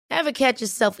Ever catch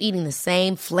yourself eating the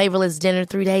same flavorless dinner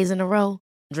 3 days in a row?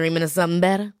 Dreaming of something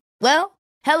better? Well,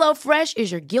 HelloFresh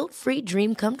is your guilt-free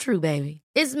dream come true, baby.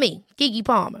 It's me, Keke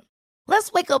Palmer.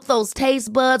 Let's wake up those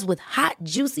taste buds with hot,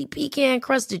 juicy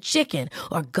pecan-crusted chicken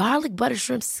or garlic butter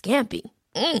shrimp scampi.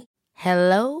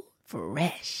 Hello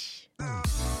Fresh.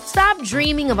 Stop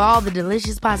dreaming of all the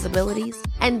delicious possibilities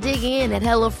and dig in at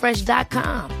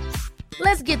HelloFresh.com.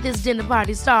 Let's get this dinner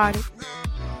party started.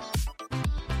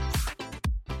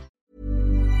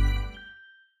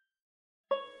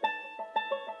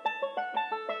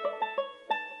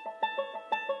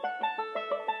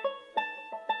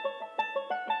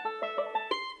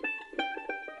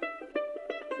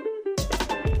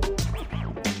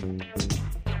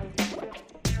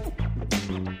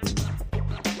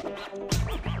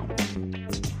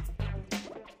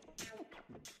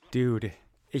 Dude,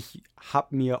 ich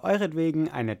hab mir euretwegen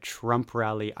eine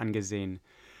Trump-Rally angesehen.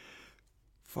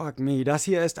 Fuck me, das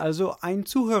hier ist also ein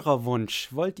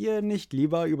Zuhörerwunsch. Wollt ihr nicht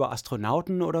lieber über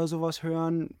Astronauten oder sowas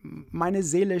hören? Meine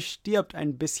Seele stirbt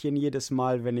ein bisschen jedes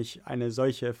Mal, wenn ich eine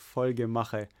solche Folge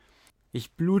mache.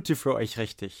 Ich blute für euch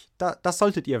richtig. Das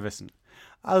solltet ihr wissen.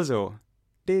 Also,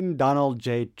 den Donald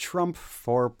J. Trump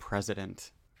for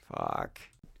President. Fuck.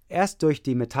 Erst durch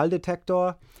die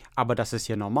Metalldetektor, aber das ist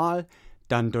hier normal.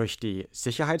 Dann durch die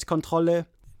Sicherheitskontrolle,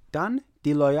 dann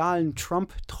die loyalen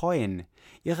Trump-Treuen,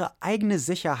 ihre eigene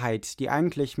Sicherheit, die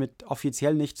eigentlich mit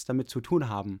offiziell nichts damit zu tun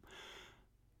haben.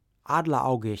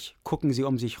 Adleraugig gucken sie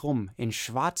um sich rum, in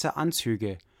schwarze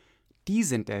Anzüge. Die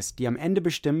sind es, die am Ende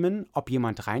bestimmen, ob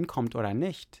jemand reinkommt oder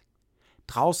nicht.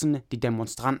 Draußen die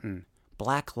Demonstranten,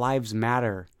 Black Lives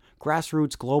Matter,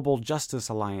 Grassroots Global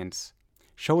Justice Alliance,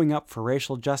 Showing Up for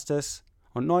Racial Justice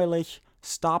und neulich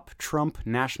Stop Trump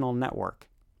National Network.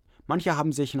 Manche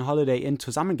haben sich in Holiday Inn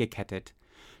zusammengekettet.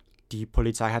 Die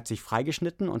Polizei hat sich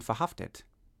freigeschnitten und verhaftet.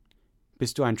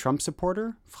 Bist du ein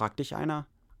Trump-Supporter? Fragt dich einer.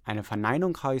 Eine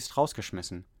Verneinung heißt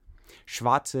rausgeschmissen.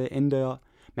 Schwarze, Inder,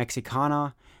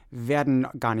 Mexikaner werden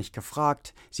gar nicht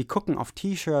gefragt. Sie gucken auf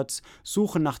T-Shirts,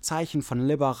 suchen nach Zeichen von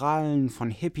Liberalen, von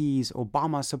Hippies,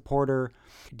 Obama-Supporter,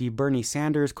 die Bernie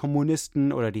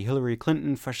Sanders-Kommunisten oder die Hillary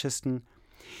Clinton-Faschisten.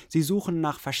 Sie suchen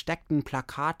nach versteckten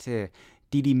Plakate,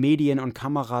 die die Medien und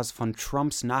Kameras von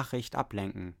Trumps Nachricht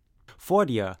ablenken. Vor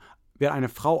dir wird eine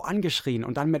Frau angeschrien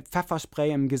und dann mit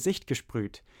Pfefferspray im Gesicht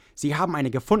gesprüht. Sie haben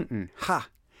eine gefunden. Ha!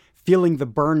 Feeling the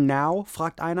burn now?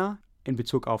 Fragt einer. In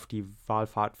Bezug auf die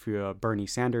Wahlfahrt für Bernie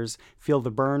Sanders. Feel the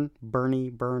burn,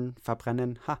 Bernie, burn,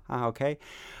 verbrennen. Haha, okay.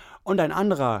 Und ein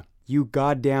anderer. You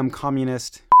goddamn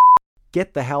communist.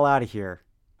 Get the hell out of here.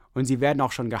 Und sie werden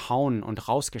auch schon gehauen und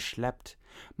rausgeschleppt.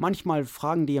 Manchmal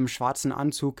fragen die im schwarzen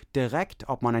Anzug direkt,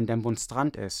 ob man ein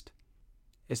Demonstrant ist.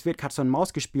 Es wird Katz und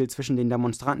Maus gespielt zwischen den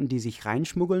Demonstranten, die sich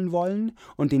reinschmuggeln wollen,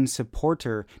 und den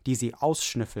Supporter, die sie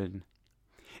ausschnüffeln.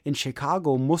 In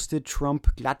Chicago musste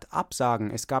Trump glatt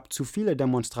absagen, es gab zu viele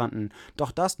Demonstranten,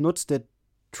 doch das nutzte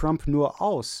Trump nur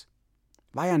aus.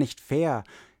 War ja nicht fair.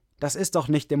 Das ist doch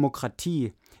nicht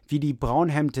Demokratie. Wie die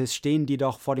Braunhemdes stehen die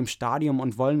doch vor dem Stadion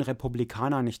und wollen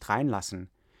Republikaner nicht reinlassen.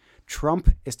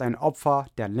 Trump ist ein Opfer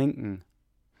der Linken.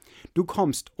 Du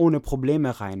kommst ohne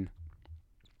Probleme rein.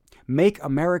 Make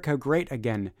America Great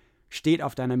Again steht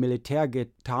auf deiner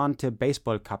militärgetarnte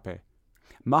Baseballkappe.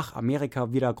 Mach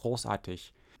Amerika wieder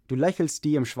großartig. Du lächelst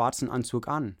die im schwarzen Anzug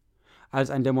an. Als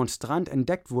ein Demonstrant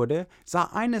entdeckt wurde, sah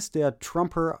eines der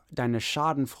Trumper deine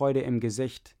Schadenfreude im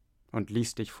Gesicht und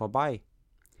ließ dich vorbei.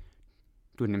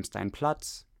 Du nimmst deinen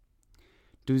Platz.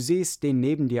 Du siehst den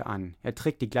neben dir an. Er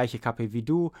trägt die gleiche Kappe wie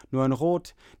du, nur in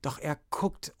Rot, doch er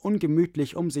guckt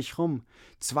ungemütlich um sich rum.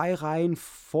 2 Reihen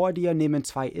vor dir nehmen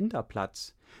 2 Inder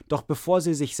Platz. Doch bevor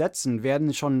sie sich setzen,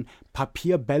 werden schon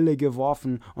Papierbälle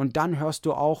geworfen und dann hörst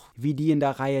du auch, wie die in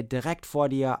der Reihe direkt vor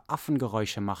dir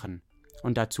Affengeräusche machen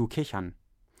und dazu kichern.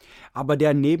 Aber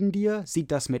der neben dir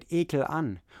sieht das mit Ekel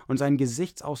an und sein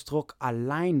Gesichtsausdruck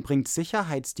allein bringt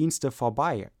Sicherheitsdienste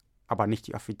vorbei. Aber nicht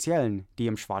die Offiziellen, die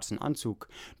im schwarzen Anzug.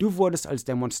 Du wurdest als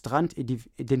Demonstrant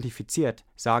identifiziert,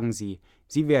 sagen sie.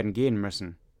 Sie werden gehen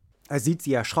müssen. Er sieht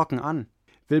sie erschrocken an,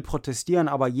 will protestieren,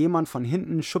 aber jemand von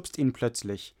hinten schubst ihn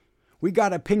plötzlich. We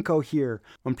got a Pinko here!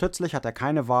 Und plötzlich hat er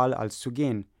keine Wahl, als zu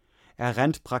gehen. Er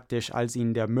rennt praktisch, als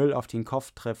ihn der Müll auf den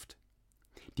Kopf trifft.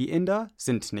 Die Inder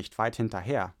sind nicht weit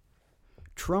hinterher.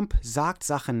 Trump sagt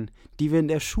Sachen, die wir in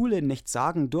der Schule nicht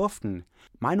sagen durften.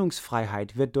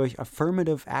 Meinungsfreiheit wird durch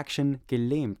Affirmative Action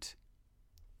gelähmt.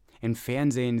 Im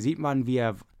Fernsehen sieht man, wie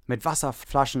er mit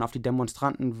Wasserflaschen auf die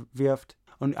Demonstranten wirft.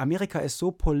 Und Amerika ist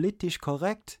so politisch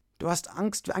korrekt. Du hast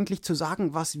Angst, eigentlich zu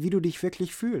sagen, wie du dich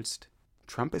wirklich fühlst.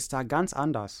 Trump ist da ganz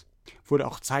anders. Wurde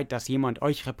auch Zeit, dass jemand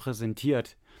euch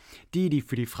repräsentiert. Die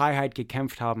für die Freiheit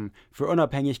gekämpft haben, für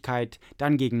Unabhängigkeit,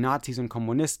 dann gegen Nazis und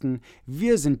Kommunisten.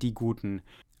 Wir sind die Guten.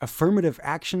 Affirmative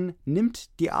Action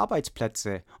nimmt die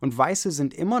Arbeitsplätze und Weiße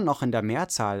sind immer noch in der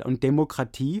Mehrzahl und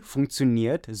Demokratie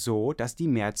funktioniert so, dass die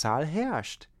Mehrzahl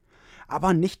herrscht.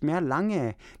 Aber nicht mehr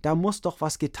lange. Da muss doch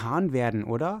was getan werden,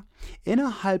 oder?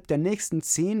 Innerhalb der nächsten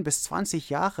 10 bis 20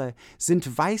 Jahre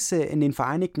sind Weiße in den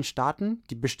Vereinigten Staaten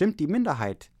bestimmt die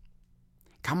Minderheit.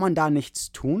 Kann man da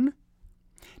nichts tun?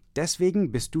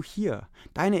 Deswegen bist du hier,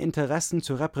 deine Interessen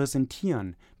zu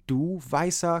repräsentieren. Du,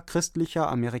 weißer, christlicher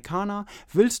Amerikaner,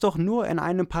 willst doch nur in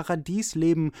einem Paradies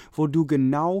leben, wo du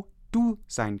genau du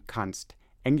sein kannst.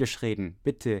 Englisch reden,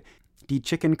 bitte. Die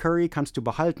Chicken Curry kannst du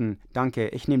behalten. Danke,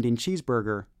 ich nehme den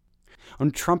Cheeseburger.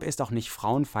 Und Trump ist auch nicht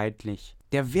frauenfeindlich.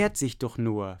 Der wehrt sich doch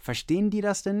nur. Verstehen die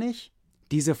das denn nicht?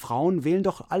 Diese Frauen wählen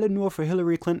doch alle nur für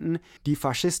Hillary Clinton, die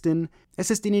Faschistin. Es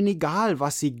ist ihnen egal,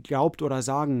 was sie glaubt oder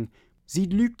sagen. Sie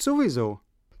lügt sowieso.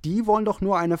 Die wollen doch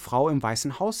nur eine Frau im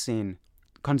Weißen Haus sehen.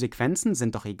 Konsequenzen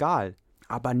sind doch egal.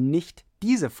 Aber nicht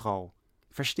diese Frau.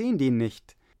 Verstehen die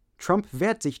nicht? Trump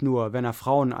wehrt sich nur, wenn er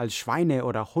Frauen als Schweine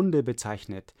oder Hunde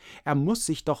bezeichnet. Er muss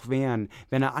sich doch wehren,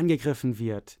 wenn er angegriffen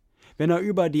wird. Wenn er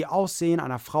über die Aussehen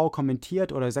einer Frau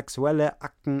kommentiert oder sexuelle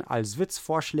Akten als Witz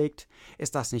vorschlägt,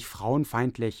 ist das nicht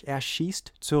frauenfeindlich. Er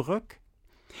schießt zurück.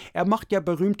 Er macht ja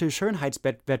berühmte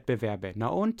Schönheitswettbewerbe. Na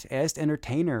und? Er ist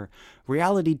Entertainer,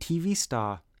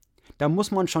 Reality-TV-Star. Da muss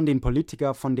man schon den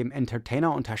Politiker von dem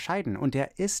Entertainer unterscheiden. Und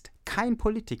er ist kein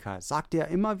Politiker, sagt er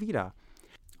immer wieder.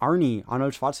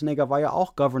 Arnold Schwarzenegger war ja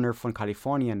auch Governor von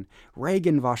Kalifornien.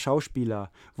 Reagan war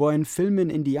Schauspieler, wo er in Filmen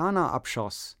Indianer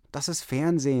abschoss. Das ist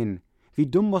Fernsehen. Wie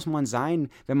dumm muss man sein,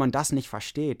 wenn man das nicht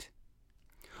versteht?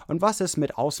 Und was ist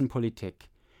mit Außenpolitik?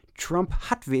 Trump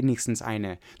hat wenigstens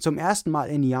eine. Zum ersten Mal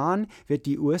in Jahren wird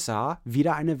die USA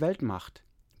wieder eine Weltmacht.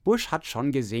 Bush hat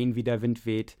schon gesehen, wie der Wind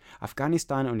weht.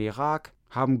 Afghanistan und Irak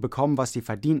haben bekommen, was sie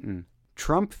verdienten.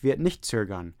 Trump wird nicht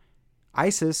zögern.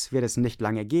 ISIS wird es nicht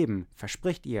lange geben,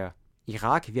 verspricht ihr.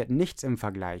 Irak wird nichts im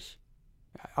Vergleich.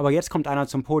 Aber jetzt kommt einer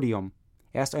zum Podium.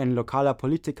 Er ist ein lokaler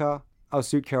Politiker aus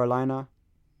Südcarolina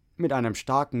mit einem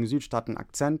starken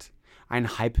Südstaaten-Akzent,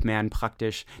 ein Hype-Man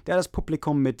praktisch, der das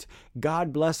Publikum mit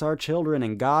God bless our children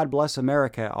and God bless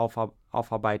America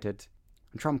aufarbeitet.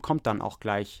 Und Trump kommt dann auch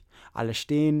gleich. Alle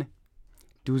stehen.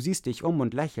 Du siehst dich um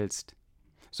und lächelst.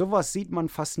 Sowas sieht man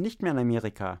fast nicht mehr in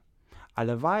Amerika.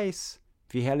 Alle weiß.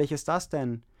 Wie herrlich ist das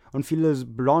denn? Und vieles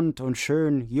blond und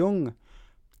schön, jung.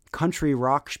 Country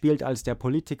Rock spielt, als der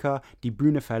Politiker die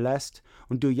Bühne verlässt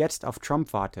und du jetzt auf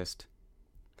Trump wartest.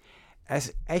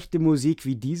 Echte Musik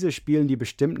wie diese spielen die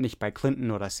bestimmt nicht bei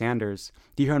Clinton oder Sanders.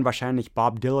 Die hören wahrscheinlich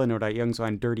Bob Dylan oder irgend so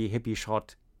ein Dirty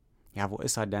Hippie-Schrott. Ja, wo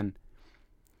ist er denn?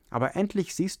 Aber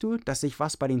endlich siehst du, dass sich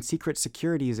was bei den Secret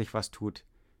Security sich was tut.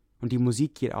 Und die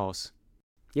Musik geht aus.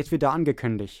 Jetzt wird er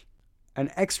angekündigt. An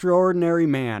extraordinary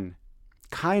man.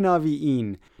 Keiner wie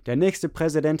ihn. Der nächste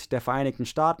Präsident der Vereinigten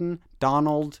Staaten,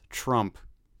 Donald Trump.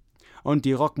 Und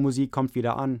die Rockmusik kommt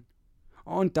wieder an.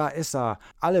 Und da ist er.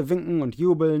 Alle winken und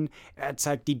jubeln. Er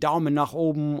zeigt die Daumen nach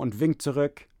oben und winkt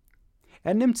zurück.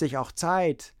 Er nimmt sich auch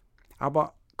Zeit,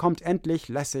 aber kommt endlich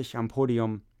lässig am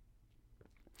Podium.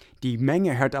 Die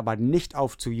Menge hört aber nicht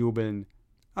auf zu jubeln.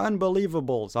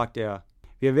 Unbelievable, sagt er.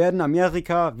 Wir werden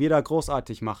Amerika wieder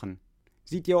großartig machen.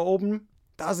 Seht ihr oben?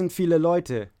 Da sind viele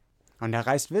Leute. Und er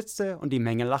reißt Witze und die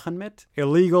Menge lachen mit.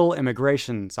 Illegal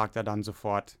Immigration, sagt er dann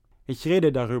sofort. Ich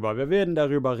rede darüber, wir werden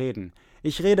darüber reden.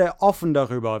 Ich rede offen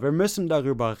darüber, wir müssen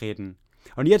darüber reden.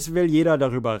 Und jetzt will jeder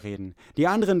darüber reden. Die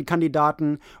anderen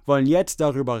Kandidaten wollen jetzt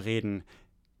darüber reden.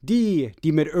 Die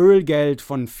mit Ölgeld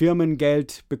von Firmen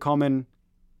Geld bekommen.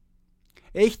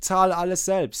 Ich zahle alles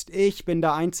selbst, ich bin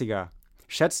der Einzige.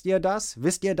 Schätzt ihr das?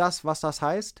 Wisst ihr das, was das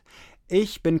heißt?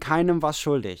 Ich bin keinem was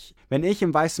schuldig. Wenn ich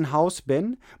im Weißen Haus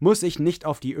bin, muss ich nicht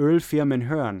auf die Ölfirmen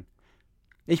hören.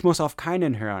 Ich muss auf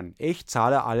keinen hören. Ich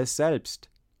zahle alles selbst.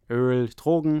 Öl,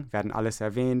 Drogen werden alles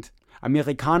erwähnt.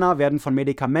 Amerikaner werden von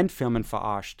Medikamentfirmen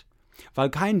verarscht. Weil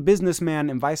kein Businessman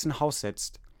im Weißen Haus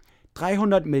sitzt.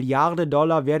 300 Milliarden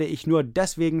Dollar werde ich nur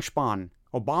deswegen sparen.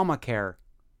 Obamacare.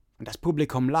 Und das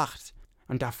Publikum lacht.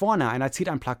 Und da vorne, einer zieht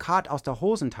ein Plakat aus der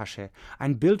Hosentasche.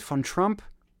 Ein Bild von Trump.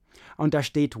 Und da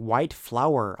steht White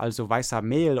Flower, also weißer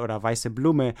Mehl oder weiße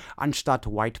Blume, anstatt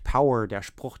White Power, der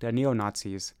Spruch der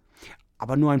Neonazis.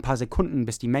 Aber nur ein paar Sekunden,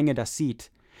 bis die Menge das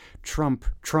sieht. Trump,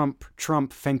 Trump,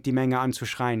 Trump, fängt die Menge an zu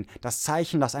schreien. Das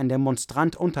Zeichen, dass ein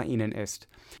Demonstrant unter ihnen ist.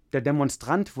 Der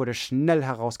Demonstrant wurde schnell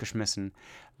herausgeschmissen.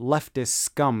 Leftist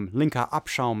Scum, linker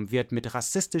Abschaum, wird mit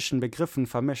rassistischen Begriffen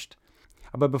vermischt.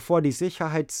 Aber bevor die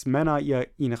Sicherheitsmänner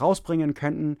ihn rausbringen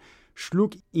könnten,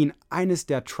 schlug ihn eines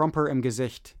der Trumper im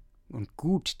Gesicht. Und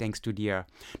gut, denkst du dir.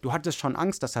 Du hattest schon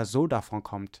Angst, dass er so davon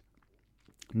kommt.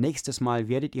 Nächstes Mal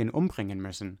werdet ihr ihn umbringen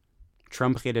müssen.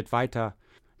 Trump redet weiter.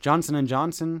 Johnson &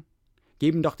 Johnson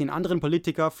geben doch den anderen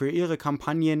Politiker für ihre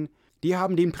Kampagnen, die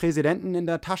haben den Präsidenten in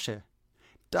der Tasche.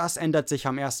 Das ändert sich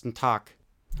am ersten Tag.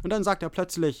 Und dann sagt er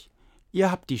plötzlich,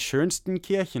 ihr habt die schönsten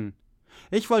Kirchen.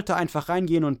 Ich wollte einfach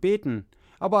reingehen und beten,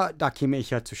 aber da käme ich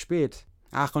ja zu spät.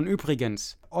 Ach, und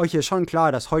übrigens, euch ist schon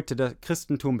klar, dass heute das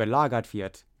Christentum belagert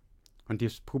wird. Und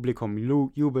das Publikum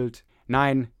jubelt.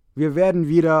 Nein, wir werden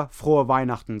wieder frohe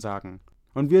Weihnachten sagen.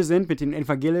 Und wir sind mit den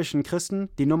evangelischen Christen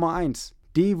die Nummer 1.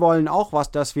 Die wollen auch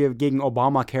was, dass wir gegen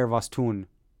Obamacare was tun.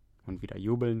 Und wieder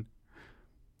jubeln.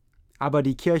 Aber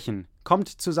die Kirchen, kommt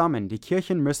zusammen. Die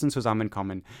Kirchen müssen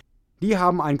zusammenkommen. Die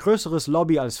haben ein größeres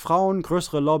Lobby als Frauen,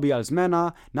 größere Lobby als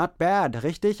Männer. Not bad,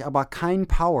 richtig, aber kein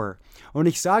Power. Und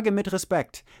ich sage mit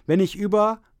Respekt, wenn ich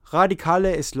über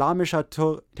radikale islamischer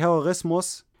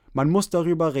Terrorismus, man muss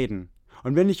darüber reden.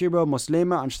 Und wenn ich über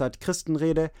Muslime anstatt Christen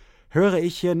rede, höre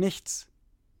ich hier nichts.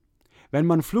 Wenn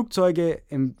man Flugzeuge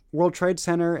im World Trade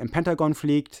Center, im Pentagon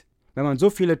fliegt, wenn man so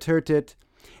viele tötet,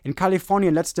 in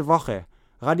Kalifornien letzte Woche,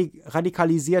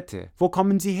 Radikalisierte, wo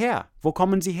kommen sie her? Wo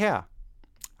kommen sie her?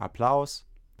 Applaus.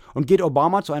 Und geht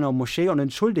Obama zu einer Moschee und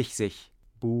entschuldigt sich.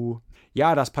 Buh.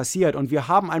 Ja, das passiert und wir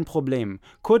haben ein Problem.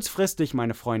 Kurzfristig,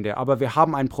 meine Freunde, aber wir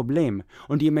haben ein Problem.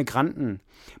 Und die Immigranten.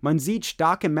 Man sieht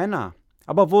starke Männer.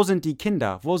 Aber wo sind die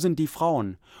Kinder? Wo sind die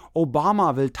Frauen?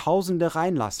 Obama will Tausende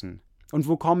reinlassen. Und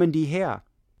wo kommen die her?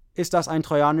 Ist das ein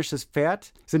trojanisches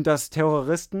Pferd? Sind das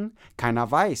Terroristen? Keiner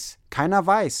weiß. Keiner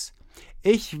weiß.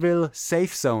 Ich will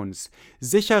Safe Zones,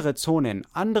 sichere Zonen.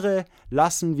 Andere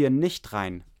lassen wir nicht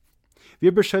rein.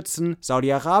 Wir beschützen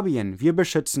Saudi-Arabien, wir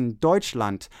beschützen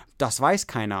Deutschland, das weiß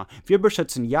keiner. Wir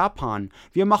beschützen Japan,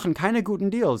 wir machen keine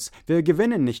guten Deals, wir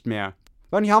gewinnen nicht mehr.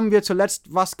 Wann haben wir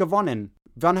zuletzt was gewonnen?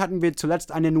 Wann hatten wir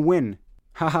zuletzt einen Win?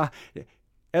 Haha,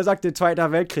 er sagte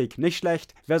Zweiter Weltkrieg, nicht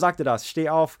schlecht. Wer sagte das? Steh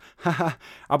auf. Haha,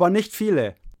 aber nicht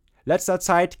viele. Letzter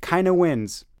Zeit keine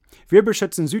Wins. Wir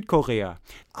beschützen Südkorea.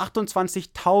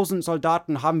 28.000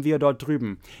 Soldaten haben wir dort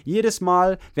drüben. Jedes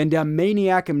Mal, wenn der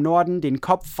Maniac im Norden den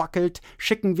Kopf wackelt,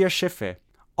 schicken wir Schiffe.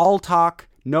 All talk,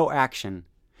 no action.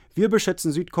 Wir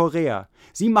beschützen Südkorea.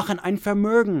 Sie machen ein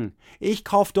Vermögen. Ich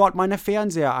kaufe dort meine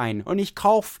Fernseher ein. Und ich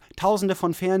kaufe Tausende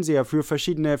von Fernseher für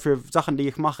Sachen, die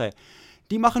ich mache.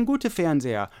 Die machen gute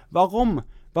Fernseher. Warum?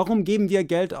 Warum geben wir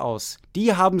Geld aus?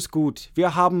 Die haben's gut.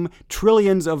 Wir haben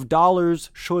Trillions of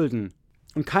Dollars Schulden.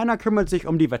 Und keiner kümmert sich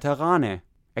um die Veterane.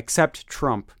 Except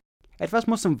Trump. Etwas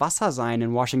muss im Wasser sein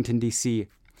in Washington, D.C.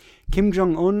 Kim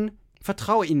Jong-un,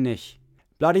 vertraue ihn nicht.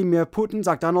 Wladimir Putin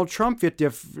sagt, Donald Trump wird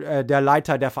der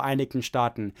Leiter der Vereinigten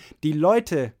Staaten. Die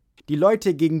Leute,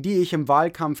 gegen die ich im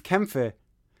Wahlkampf kämpfe,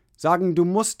 sagen, du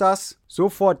musst das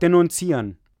sofort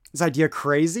denunzieren. Seid ihr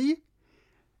crazy?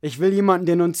 Ich will jemanden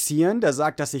denunzieren, der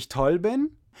sagt, dass ich toll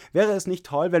bin? Wäre es nicht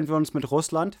toll, wenn wir uns mit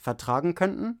Russland vertragen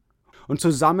könnten? Und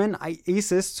zusammen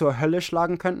ISIS zur Hölle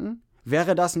schlagen könnten?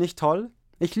 Wäre das nicht toll?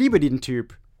 Ich liebe den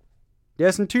Typ. Der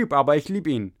ist ein Typ, aber ich liebe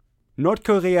ihn.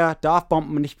 Nordkorea darf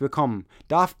Bomben nicht bekommen,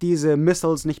 darf diese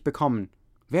Missiles nicht bekommen.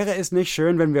 Wäre es nicht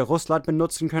schön, wenn wir Russland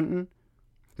benutzen könnten?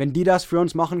 Wenn die das für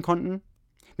uns machen konnten?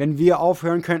 Wenn wir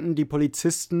aufhören könnten, die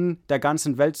Polizisten der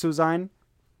ganzen Welt zu sein?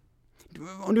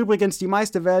 Und übrigens, die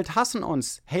meiste Welt hassen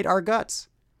uns. Hate our guts.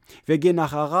 Wir gehen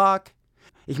nach Irak.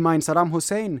 Ich meine, Saddam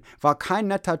Hussein war kein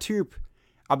netter Typ,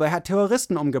 aber er hat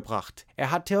Terroristen umgebracht.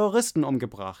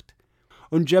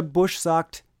 Und Jeb Bush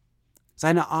sagt,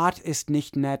 seine Art ist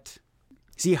nicht nett.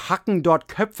 Sie hacken dort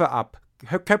Köpfe ab,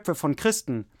 Köpfe von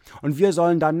Christen, und wir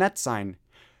sollen da nett sein.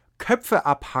 Köpfe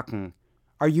abhacken.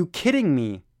 Are you kidding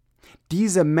me?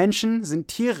 Diese Menschen sind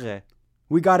Tiere.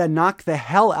 We gotta knock the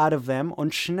hell out of them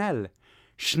und schnell.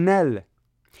 Schnell.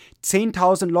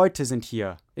 10.000 Leute sind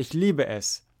hier. Ich liebe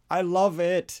es. I love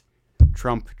it.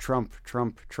 Trump, Trump,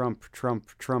 Trump, Trump, Trump,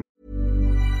 Trump.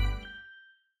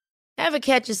 Ever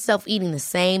catch yourself eating the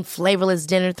same flavorless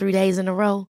dinner 3 days in a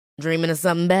row? Dreaming of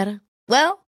something better?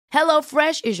 Well,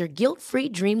 HelloFresh is your guilt-free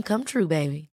dream come true,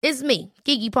 baby. It's me,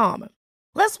 Keke Palmer.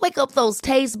 Let's wake up those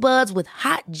taste buds with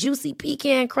hot, juicy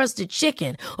pecan-crusted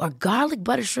chicken or garlic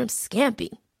butter shrimp scampi.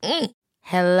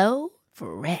 Hello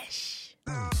Fresh.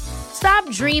 Stop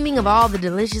dreaming of all the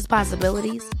delicious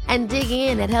possibilities and dig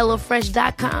in at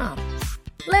HelloFresh.com.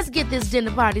 Let's get this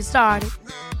dinner party started.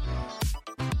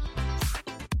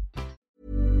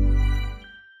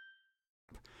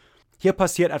 Hier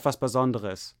passiert etwas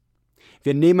Besonderes.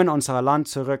 Wir nehmen unser Land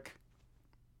zurück.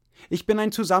 Ich bin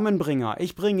ein Zusammenbringer.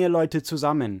 Ich bringe Leute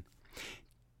zusammen.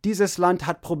 Dieses Land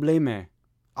hat Probleme.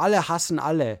 Alle hassen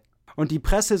alle. Und die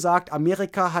Presse sagt,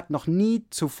 Amerika hat noch nie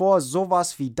zuvor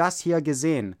sowas wie das hier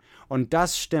gesehen. Und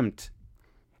das stimmt.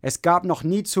 Es gab noch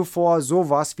nie zuvor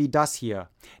sowas wie das hier.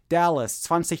 Dallas,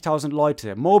 20.000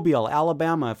 Leute. Mobile,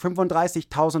 Alabama,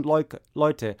 35.000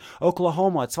 Leute.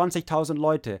 Oklahoma, 20.000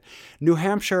 Leute. New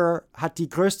Hampshire hat die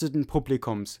größten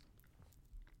Publikums.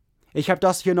 Ich habe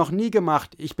das hier noch nie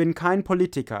gemacht. Ich bin kein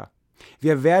Politiker.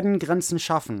 Wir werden Grenzen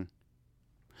schaffen.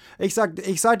 Ich sag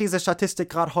diese Statistik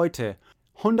gerade heute.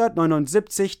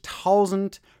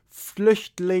 179.000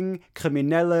 Flüchtlinge,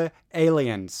 kriminelle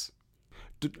Aliens.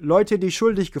 Leute, die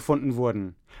schuldig gefunden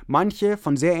wurden. Manche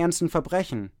von sehr ernsten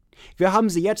Verbrechen. Wir haben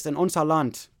sie jetzt in unser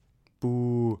Land.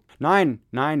 Buh. Nein,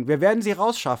 wir werden sie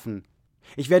rausschaffen.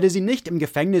 Ich werde sie nicht im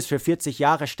Gefängnis für 40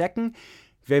 Jahre stecken.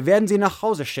 Wir werden sie nach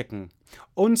Hause schicken.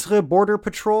 Unsere Border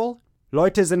Patrol,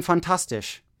 Leute sind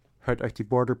fantastisch. Hört euch die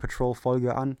Border Patrol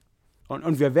Folge an.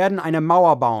 Und wir werden eine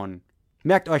Mauer bauen.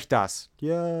 Merkt euch das.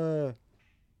 Yeah.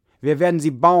 Wir werden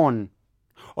sie bauen.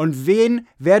 Und wen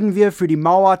werden wir für die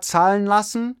Mauer zahlen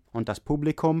lassen? Und das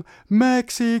Publikum?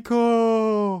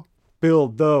 Mexiko!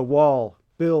 Build the wall,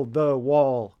 build the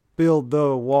wall, build the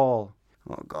wall.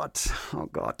 Oh Gott,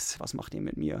 was macht ihr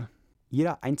mit mir?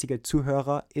 Jeder einzige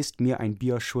Zuhörer ist mir ein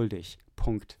Bier schuldig.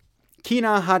 Punkt.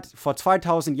 China hat vor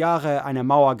 2000 Jahren eine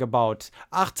Mauer gebaut,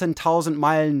 18.000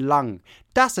 Meilen lang.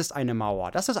 Das ist eine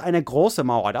Mauer, das ist eine große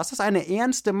Mauer, das ist eine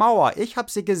ernste Mauer. Ich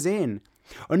habe sie gesehen.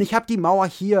 Und ich habe die Mauer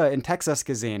hier in Texas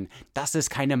gesehen. Das ist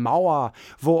keine Mauer,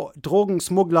 wo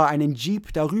Drogensmuggler einen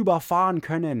Jeep darüber fahren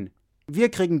können. Wir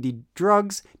kriegen die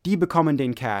Drugs, die bekommen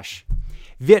den Cash.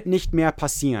 Wird nicht mehr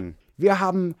passieren. Wir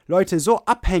haben Leute so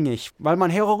abhängig, weil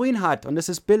man Heroin hat und es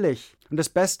ist billig. Und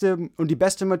die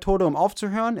beste Methode, um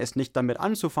aufzuhören, ist nicht damit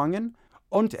anzufangen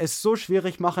und es so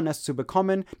schwierig machen, es zu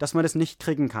bekommen, dass man es nicht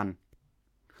kriegen kann.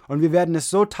 Und wir werden es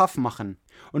so tough machen.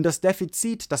 Und das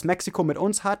Defizit, das Mexiko mit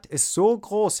uns hat, ist so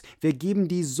groß. Wir geben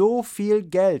die so viel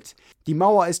Geld. Die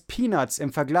Mauer ist Peanuts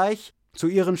im Vergleich zu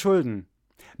ihren Schulden.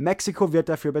 Mexiko wird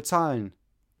dafür bezahlen.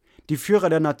 Die Führer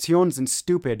der Nation sind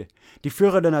stupid. Die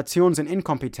Führer der Nation sind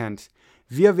inkompetent.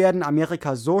 Wir werden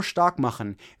Amerika so stark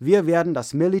machen. Wir werden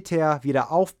das Militär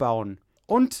wieder aufbauen.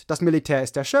 Und das Militär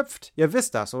ist erschöpft. Ihr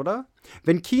wisst das, oder?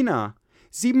 Wenn China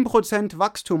 7%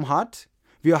 Wachstum hat,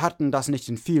 wir hatten das nicht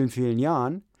in vielen, vielen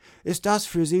Jahren, ist das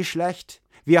für sie schlecht.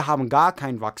 Wir haben gar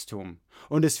kein Wachstum.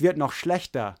 Und es wird noch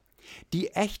schlechter. Die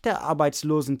echte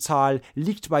Arbeitslosenzahl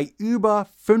liegt bei über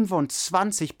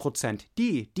 25%.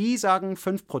 Die sagen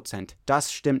 5%.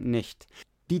 Das stimmt nicht.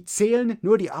 Die zählen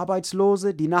nur die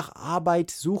Arbeitslose, die nach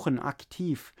Arbeit suchen,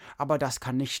 aktiv. Aber das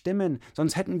kann nicht stimmen,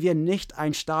 sonst hätten wir nicht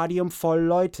ein Stadion voll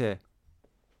Leute.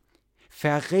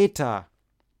 Verräter.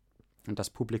 Und das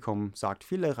Publikum sagt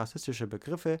viele rassistische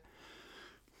Begriffe.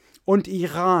 Und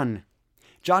Iran.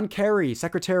 John Kerry,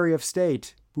 Secretary of State.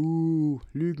 Buh,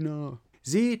 Lügner.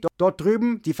 Sie, dort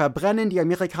drüben, die verbrennen die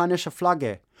amerikanische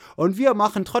Flagge. Und wir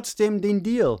machen trotzdem den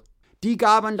Deal. Die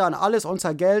gaben dann alles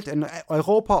unser Geld in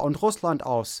Europa und Russland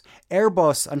aus.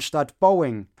 Airbus anstatt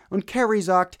Boeing. Und Kerry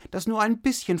sagt, dass nur ein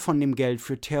bisschen von dem Geld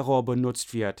für Terror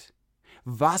benutzt wird.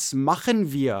 Was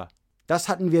machen wir? Das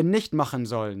hatten wir nicht machen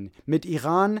sollen. Mit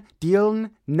Iran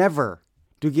dealen, never.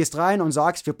 Du gehst rein und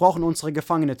sagst, wir brauchen unsere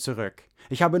Gefangene zurück.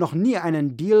 Ich habe noch nie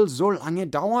einen Deal so lange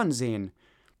dauern sehen.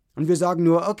 Und wir sagen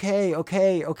nur, okay.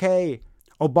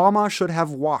 Obama should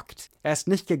have walked. Er ist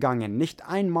nicht gegangen, nicht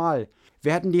einmal.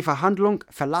 Wir hätten die Verhandlung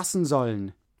verlassen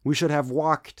sollen. We should have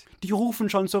walked. Die rufen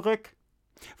schon zurück.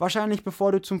 Wahrscheinlich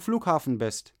bevor du zum Flughafen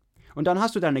bist. Und dann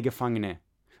hast du deine Gefangene.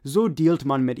 So dealt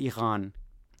man mit Iran.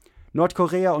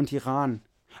 Nordkorea und Iran.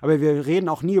 Aber wir reden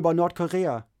auch nie über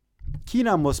Nordkorea.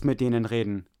 China muss mit denen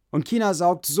reden. Und China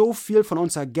saugt so viel von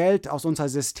unser Geld aus unser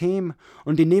System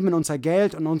und die nehmen unser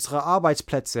Geld und unsere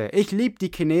Arbeitsplätze. Ich liebe die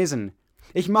Chinesen.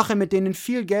 Ich mache mit denen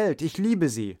viel Geld. Ich liebe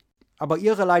sie. Aber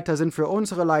ihre Leiter sind für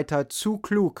unsere Leiter zu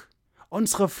klug.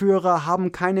 Unsere Führer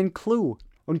haben keinen Clou.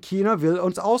 Und China will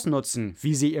uns ausnutzen,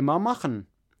 wie sie immer machen.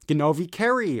 Genau wie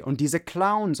Kerry und diese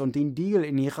Clowns und den Deal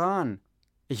in Iran.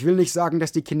 Ich will nicht sagen,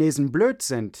 dass die Chinesen blöd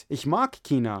sind. Ich mag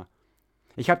China.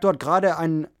 Ich habe dort gerade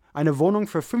eine Wohnung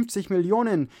für 50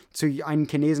 Millionen zu einem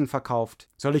Chinesen verkauft.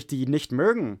 Soll ich die nicht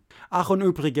mögen? Ach, und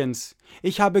übrigens,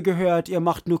 ich habe gehört, ihr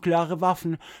macht nukleare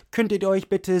Waffen. Könntet ihr euch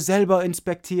bitte selber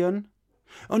inspektieren?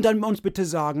 Und dann uns bitte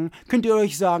sagen, könnt ihr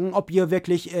euch sagen, ob ihr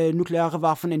wirklich nukleare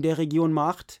Waffen in der Region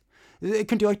macht?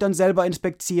 Könnt ihr euch dann selber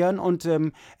inspizieren und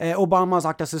Obama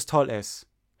sagt, dass es toll ist.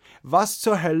 Was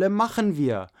zur Hölle machen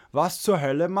wir? Was zur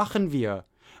Hölle machen wir?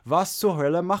 Was zur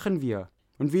Hölle machen wir?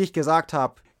 Und wie ich gesagt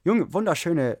habe,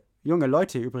 wunderschöne junge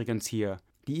Leute übrigens hier,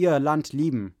 die ihr Land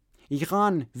lieben.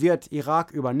 Iran wird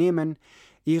Irak übernehmen.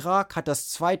 Irak hat das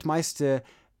zweitmeiste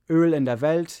Öl in der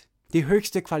Welt, die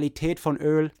höchste Qualität von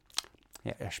Öl.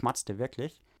 Ja, er schmatzte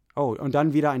wirklich. Oh, und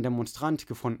dann wieder ein Demonstrant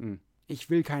gefunden. Ich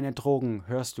will keine Drogen,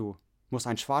 hörst du. Muss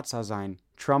ein Schwarzer sein.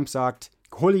 Trump sagt,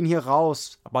 hol ihn hier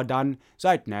raus, aber dann,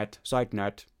 seid nett, seid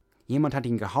nett. Jemand hat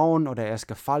ihn gehauen oder er ist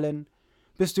gefallen.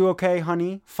 Bist du okay,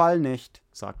 Honey? Fall nicht,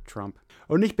 sagt Trump.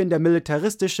 Und ich bin der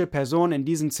militaristische Person in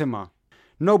diesem Zimmer.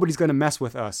 Nobody's gonna mess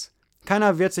with us.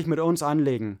 Keiner wird sich mit uns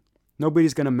anlegen.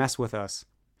 Nobody's gonna mess with us.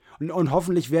 Und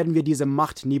hoffentlich werden wir diese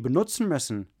Macht nie benutzen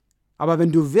müssen. Aber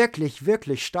wenn du wirklich,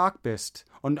 wirklich stark bist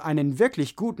und einen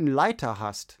wirklich guten Leiter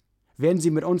hast, werden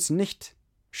sie mit uns nicht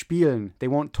spielen. They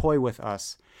won't toy with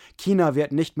us. China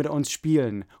wird nicht mit uns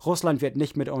spielen. Russland wird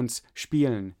nicht mit uns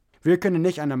spielen. Wir können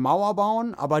nicht eine Mauer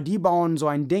bauen, aber die bauen so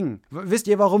ein Ding. Wisst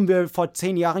ihr, warum wir vor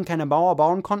 10 Jahren keine Mauer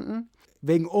bauen konnten?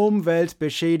 Wegen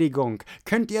Umweltbeschädigung.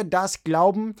 Könnt ihr das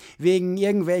glauben? Wegen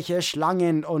irgendwelche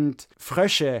Schlangen und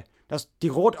Frösche. Die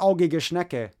rotaugige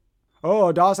Schnecke.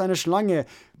 Oh, da ist eine Schlange.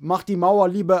 Mach die Mauer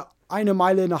lieber 1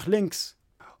 Meile nach links.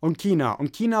 Und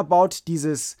China baut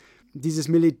dieses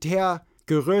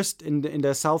Militärgerüst in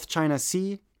der South China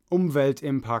Sea.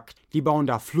 Umweltimpact. Die bauen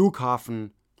da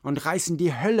Flughafen und reißen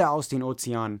die Hölle aus den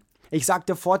Ozeanen. Ich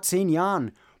sagte vor 10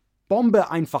 Jahren,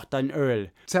 bombe einfach dein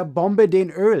Öl. Zerbombe den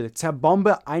Öl.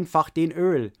 Zerbombe einfach den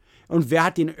Öl. Und wer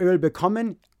hat den Öl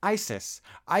bekommen? ISIS.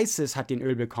 ISIS hat den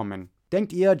Öl bekommen.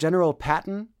 Denkt ihr, General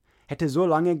Patton hätte so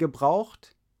lange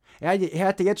gebraucht? Er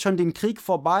hätte jetzt schon den Krieg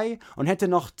vorbei und hätte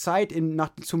noch Zeit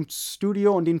zum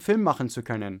Studio und den Film machen zu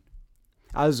können.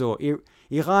 Also,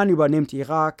 Iran übernimmt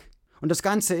Irak und das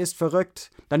Ganze ist verrückt.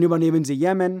 Dann übernehmen sie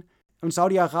Jemen und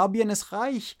Saudi-Arabien ist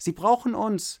reich. Sie brauchen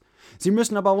uns. Sie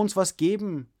müssen aber uns was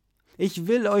geben. Ich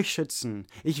will euch schützen.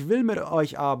 Ich will mit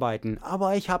euch arbeiten,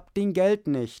 aber ich habe den Geld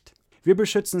nicht. Wir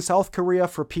beschützen South Korea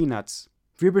für Peanuts.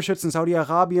 Wir beschützen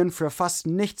Saudi-Arabien für fast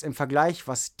nichts im Vergleich,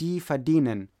 was die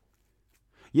verdienen.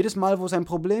 Jedes Mal, wo es ein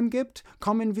Problem gibt,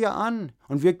 kommen wir an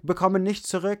und wir bekommen nichts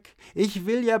zurück. Ich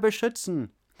will ja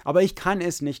beschützen, aber ich kann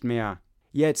es nicht mehr.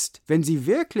 Jetzt, wenn Sie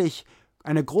wirklich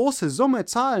eine große Summe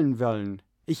zahlen wollen,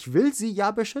 ich will Sie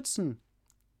ja beschützen.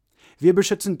 Wir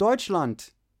beschützen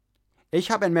Deutschland.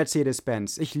 Ich habe ein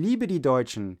Mercedes-Benz. Ich liebe die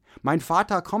Deutschen. Mein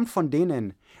Vater kommt von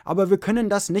denen. Aber wir können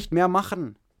das nicht mehr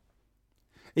machen.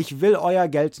 Ich will euer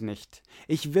Geld nicht.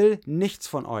 Ich will nichts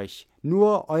von euch.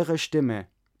 Nur eure Stimme.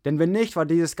 Denn wenn nicht, war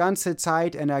dieses ganze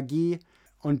Zeit, Energie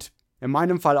und in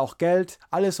meinem Fall auch Geld,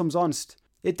 alles umsonst.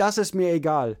 Das ist mir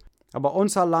egal. Aber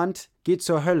unser Land geht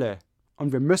zur Hölle.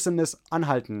 Und wir müssen es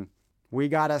anhalten. We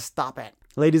gotta stop it.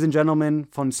 Ladies and Gentlemen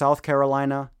von South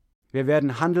Carolina, wir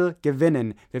werden Handel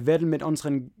gewinnen. Wir werden mit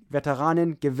unseren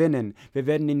Veteranen gewinnen. Wir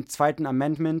werden den 2.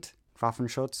 Amendment,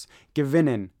 Waffenschutz,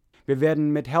 gewinnen. Wir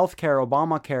werden mit Healthcare,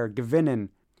 Obamacare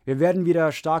gewinnen. Wir werden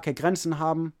wieder starke Grenzen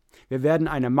haben. Wir werden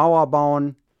eine Mauer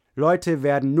bauen. Leute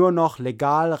werden nur noch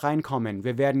legal reinkommen.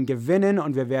 Wir werden gewinnen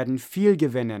und wir werden viel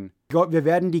gewinnen. Wir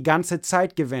werden die ganze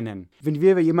Zeit gewinnen. Wenn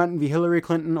wir jemanden wie Hillary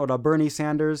Clinton oder Bernie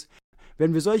Sanders,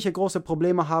 wenn wir solche große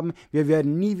Probleme haben, wir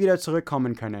werden nie wieder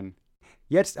zurückkommen können.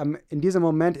 Jetzt, in diesem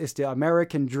Moment, ist der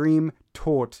American Dream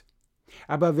tot.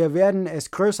 Aber wir werden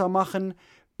es größer machen,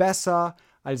 besser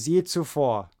als je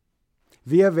zuvor.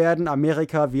 Wir werden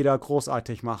Amerika wieder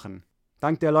großartig machen.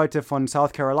 Dank der Leute von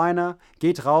South Carolina,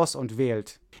 geht raus und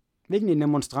wählt. Wegen den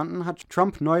Demonstranten hat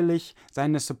Trump neulich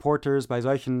seine Supporters bei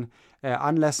solchen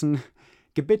Anlässen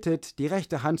gebittet, die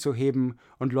rechte Hand zu heben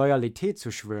und Loyalität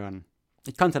zu schwören.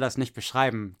 Ich konnte das nicht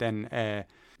beschreiben, denn,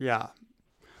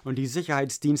 Und die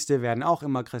Sicherheitsdienste werden auch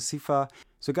immer aggressiver.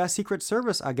 Sogar Secret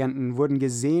Service Agenten wurden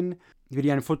gesehen, wie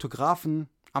die einen Fotografen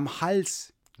am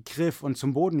Hals griff und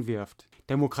zum Boden wirft.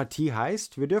 Demokratie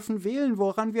heißt, wir dürfen wählen,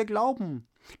 woran wir glauben.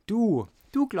 Du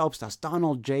glaubst, dass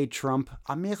Donald J. Trump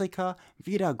Amerika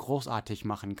wieder großartig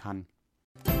machen kann.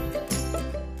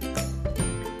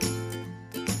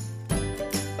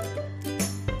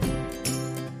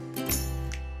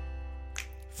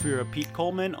 Für Pete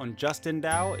Coleman und Justin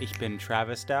Dow, ich bin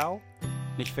Travis Dow.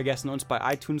 Nicht vergessen, uns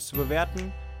bei iTunes zu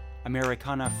bewerten.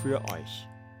 Amerikaner für euch.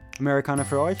 Amerikaner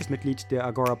für euch ist Mitglied der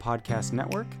Agora Podcast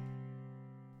Network.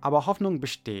 Aber Hoffnung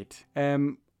besteht.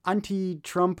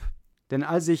 Anti-Trump, denn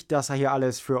als ich das hier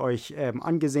alles für euch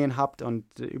angesehen habe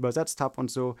und übersetzt habe und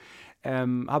so,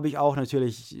 habe ich auch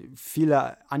natürlich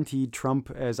viele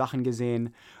Anti-Trump-Sachen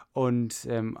gesehen. Und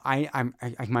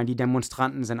ich meine, die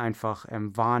Demonstranten sind einfach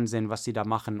Wahnsinn, was sie da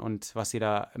machen und was sie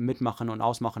da mitmachen und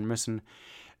ausmachen müssen.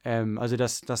 Also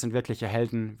das sind wirkliche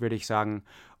Helden, würde ich sagen.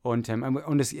 Und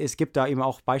es gibt da eben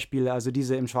auch Beispiele, also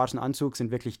diese im schwarzen Anzug sind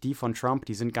wirklich die von Trump,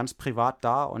 die sind ganz privat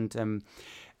da und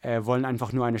wollen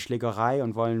einfach nur eine Schlägerei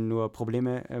und wollen nur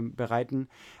Probleme bereiten.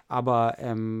 Aber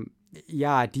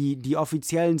ja, die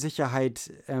offiziellen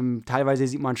Sicherheit, teilweise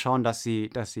sieht man schon, dass sie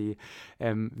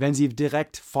wenn sie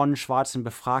direkt von Schwarzen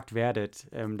befragt werdet,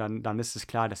 dann ist es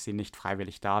klar, dass sie nicht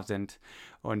freiwillig da sind.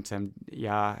 Und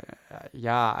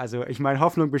also ich meine,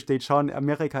 Hoffnung besteht schon.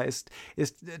 Amerika ist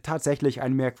tatsächlich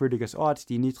ein merkwürdiges Ort.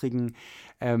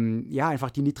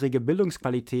 Einfach die niedrige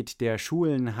Bildungsqualität der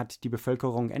Schulen hat die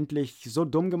Bevölkerung endlich so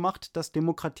dumm gemacht, dass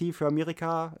Demokratie für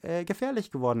Amerika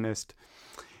gefährlich geworden ist.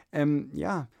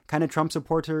 Keine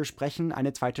Trump-Supporter sprechen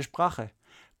eine zweite Sprache.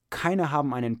 Keine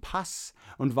haben einen Pass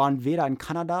und waren weder in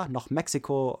Kanada noch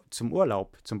Mexiko zum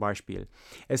Urlaub zum Beispiel.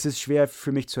 Es ist schwer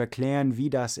für mich zu erklären, wie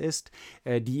das ist.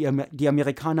 Die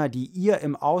Amerikaner, die ihr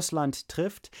im Ausland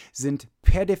trifft, sind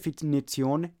per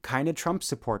Definition keine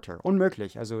Trump-Supporter.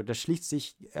 Unmöglich, also das schließt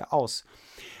sich aus.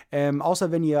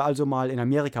 Außer wenn ihr also mal in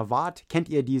Amerika wart, kennt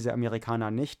ihr diese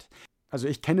Amerikaner nicht. Also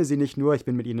ich kenne sie nicht nur, ich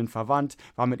bin mit ihnen verwandt,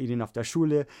 war mit ihnen auf der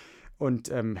Schule und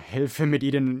helfe mit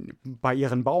ihnen bei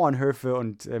ihren Bauernhöfen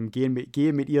und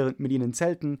gehe mit ihnen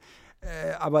zelten.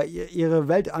 Aber ihre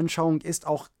Weltanschauung ist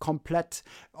auch komplett,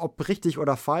 ob richtig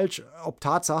oder falsch, ob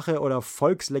Tatsache oder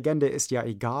Volkslegende, ist ja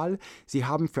egal. Sie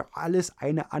haben für alles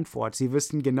eine Antwort. Sie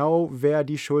wissen genau, wer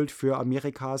die Schuld für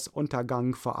Amerikas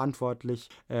Untergang verantwortlich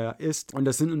ist. Und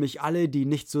das sind nämlich alle, die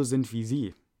nicht so sind wie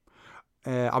sie.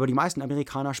 Aber die meisten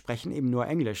Amerikaner sprechen eben nur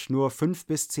Englisch. Nur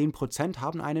 5-10%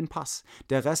 haben einen Pass.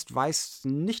 Der Rest weiß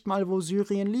nicht mal, wo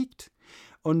Syrien liegt.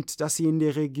 Und dass sie in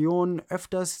der Region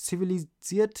öfters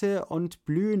zivilisierte und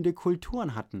blühende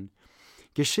Kulturen hatten.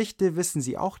 Geschichte wissen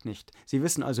sie auch nicht. Sie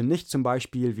wissen also nicht zum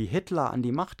Beispiel, wie Hitler an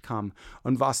die Macht kam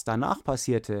und was danach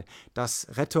passierte,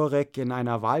 dass Rhetorik in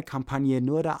einer Wahlkampagne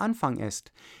nur der Anfang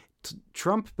ist.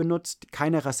 Trump benutzt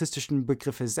keine rassistischen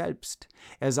Begriffe selbst.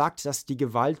 Er sagt, dass die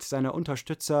Gewalt seiner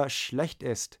Unterstützer schlecht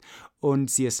ist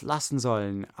und sie es lassen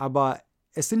sollen. Aber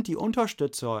es sind die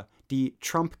Unterstützer, die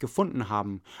Trump gefunden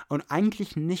haben und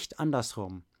eigentlich nicht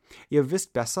andersrum. Ihr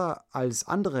wisst besser als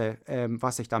andere,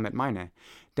 was ich damit meine.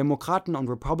 Demokraten und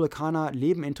Republikaner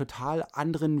leben in total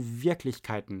anderen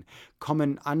Wirklichkeiten,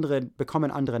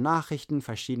 bekommen andere Nachrichten,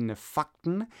 verschiedene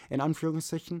Fakten, in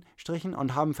Anführungsstrichen,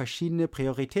 und haben verschiedene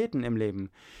Prioritäten im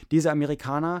Leben. Diese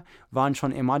Amerikaner waren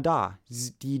schon immer da.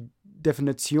 Die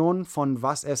Definition von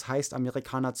was es heißt,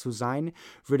 Amerikaner zu sein,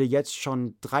 würde jetzt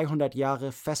schon 300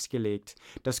 Jahre festgelegt.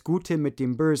 Das Gute mit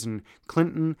dem Bösen.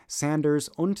 Clinton, Sanders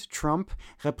und Trump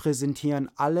repräsentieren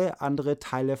alle andere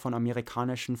Teile von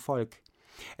amerikanischem Volk.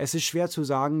 Es ist schwer zu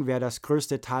sagen, wer das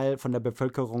größte Teil von der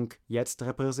Bevölkerung jetzt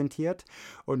repräsentiert,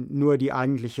 und nur die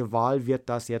eigentliche Wahl wird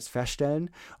das jetzt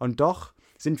feststellen. Und doch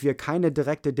sind wir keine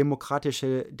direkte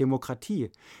demokratische Demokratie.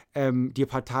 Die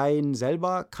Parteien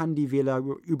selber kann die Wähler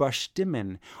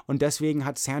überstimmen. Und deswegen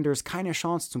hat Sanders keine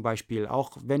Chance zum Beispiel,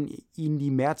 auch wenn ihn die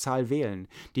Mehrzahl wählen.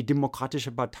 Die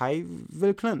Demokratische Partei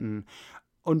will Clinton.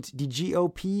 Und die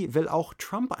GOP will auch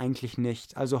Trump eigentlich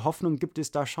nicht. Also Hoffnung gibt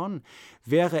es da schon.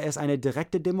 Wäre es eine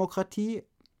direkte Demokratie?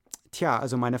 Tja,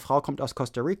 also meine Frau kommt aus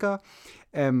Costa Rica.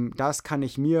 Das kann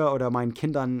ich mir oder meinen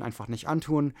Kindern einfach nicht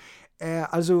antun.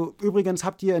 Also übrigens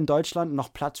habt ihr in Deutschland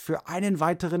noch Platz für einen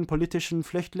weiteren politischen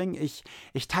Flüchtling. Ich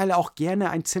teile auch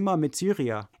gerne ein Zimmer mit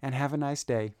Syrier. And have a nice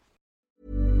day.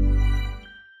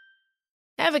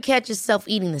 Ever catch yourself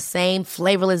eating the same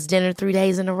flavorless dinner 3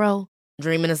 days in a row?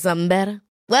 Dreaming of something better?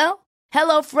 Well,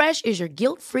 HelloFresh is your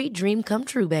guilt-free dream come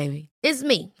true, baby. It's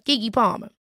me, Keke Palmer.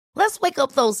 Let's wake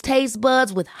up those taste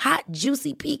buds with hot,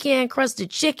 juicy pecan-crusted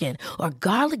chicken or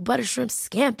garlic butter shrimp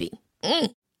scampi.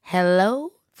 Hello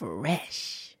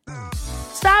Fresh.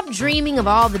 Stop dreaming of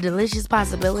all the delicious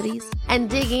possibilities and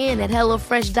dig in at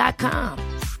HelloFresh.com.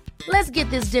 Let's get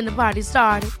this dinner party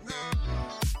started.